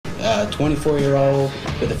A 24-year-old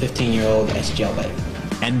with a 15-year-old as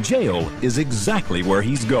jailbait. And jail is exactly where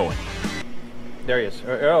he's going. There he is.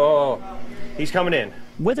 Oh. He's coming in.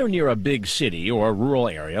 Whether near a big city or a rural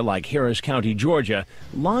area like Harris County, Georgia,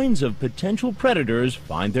 lines of potential predators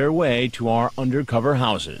find their way to our undercover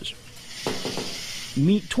houses.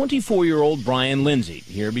 Meet 24-year-old Brian Lindsey,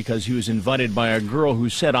 here because he was invited by a girl who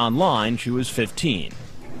said online she was 15.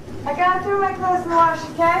 I gotta throw my clothes in the wash,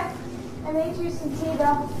 okay? I made you some tea,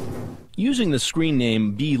 though. Using the screen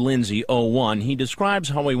name BLindsey01, he describes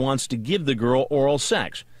how he wants to give the girl oral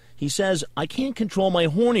sex. He says, "I can't control my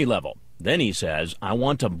horny level." Then he says, "I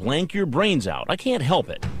want to blank your brains out. I can't help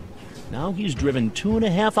it." Now he's driven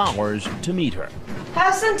 2.5 hours to meet her.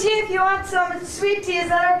 Have some tea if you want some. It's sweet tea. Is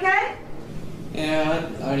that okay? Yeah,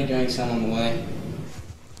 I already drank some on the way.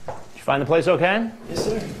 Did you find the place okay? Yes,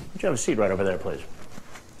 sir. Would you have a seat right over there, please?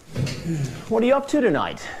 What are you up to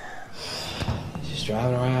tonight? Just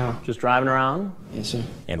driving around. Just driving around? Yes, sir.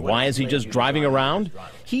 And why is he just driving around?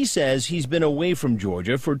 He says he's been away from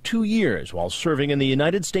Georgia for 2 years while serving in the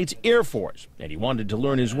United States Air Force, and he wanted to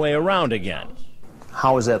learn his way around again.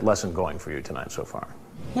 How is that lesson going for you tonight so far?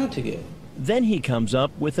 Not too good. Then he comes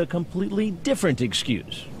up with a completely different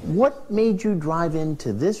excuse. What made you drive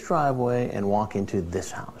into this driveway and walk into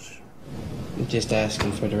this house? Just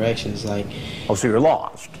asking for directions, like... Oh, so you're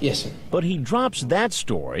lost? Yes, sir. But he drops that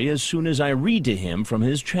story as soon as I read to him from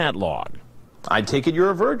his chat log. I take it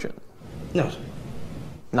you're a virgin. No, sir.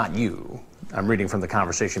 Not you. I'm reading from the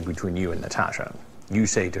conversation between you and Natasha. You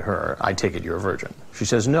say to her, "I take it you're a virgin." She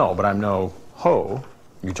says, "No, but I'm no hoe."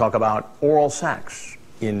 You talk about oral sex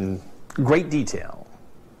in great detail,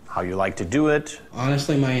 how you like to do it.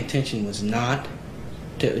 Honestly, my intention was not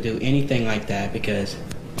to do anything like that because,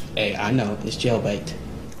 hey, I know it's jailbait.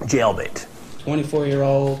 Jailbait.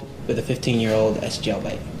 24-year-old with a 15-year-old as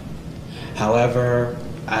jailbait. However,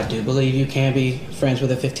 I do believe you can be friends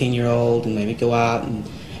with a 15-year-old and maybe go out and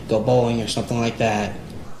go bowling or something like that.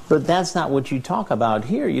 But that's not what you talk about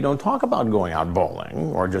here. You don't talk about going out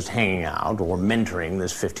bowling or just hanging out or mentoring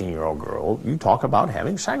this 15-year-old girl. You talk about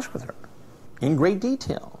having sex with her in great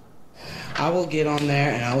detail. I will get on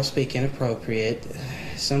there and I will speak inappropriate.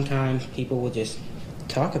 Sometimes people will just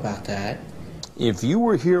talk about that. If you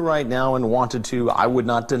were here right now and wanted to, I would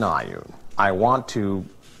not deny you. I want to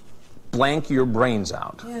blank your brains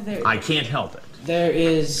out. Yeah, I can't help it. There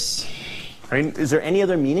is... I mean, is there any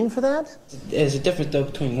other meaning for that? There's a difference, though,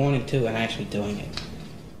 between wanting to and actually doing it.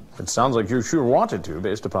 It sounds like you sure wanted to,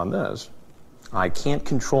 based upon this. I can't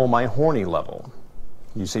control my horny level.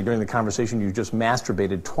 You see, during the conversation, you just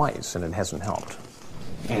masturbated twice, and it hasn't helped.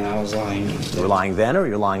 And I was lying. You were lying then, or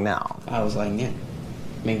you're lying now? I was lying then.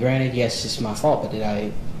 I mean, granted, yes, it's my fault, but did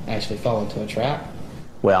I actually fall into a trap?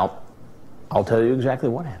 Well, I'll tell you exactly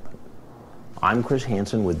what happened. I'm Chris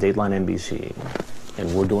Hansen with Dateline NBC,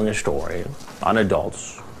 and we're doing a story on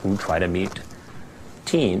adults who try to meet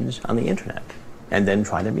teens on the internet and then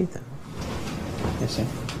try to meet them. Yes, sir.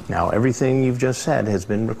 Now, everything you've just said has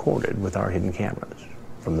been recorded with our hidden cameras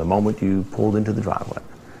from the moment you pulled into the driveway.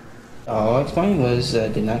 All I explained was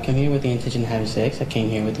did not come here with the intention of having sex. I came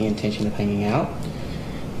here with the intention of hanging out,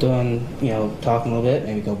 doing, talking a little bit,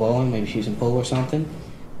 maybe go bowling, maybe shoot some pool or something.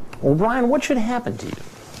 Well, Brian, what should happen to you?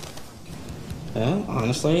 Well,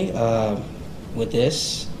 honestly, with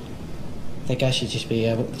this, I think I should just be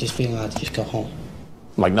allowed to just go home.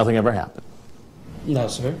 Like nothing ever happened? No,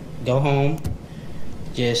 sir. Go home.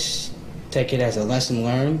 Just take it as a lesson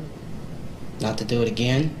learned, not to do it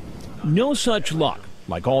again. No such luck.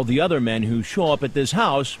 Like all the other men who show up at this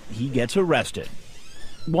house, he gets arrested.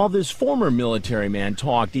 While this former military man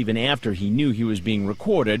talked even after he knew he was being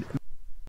recorded,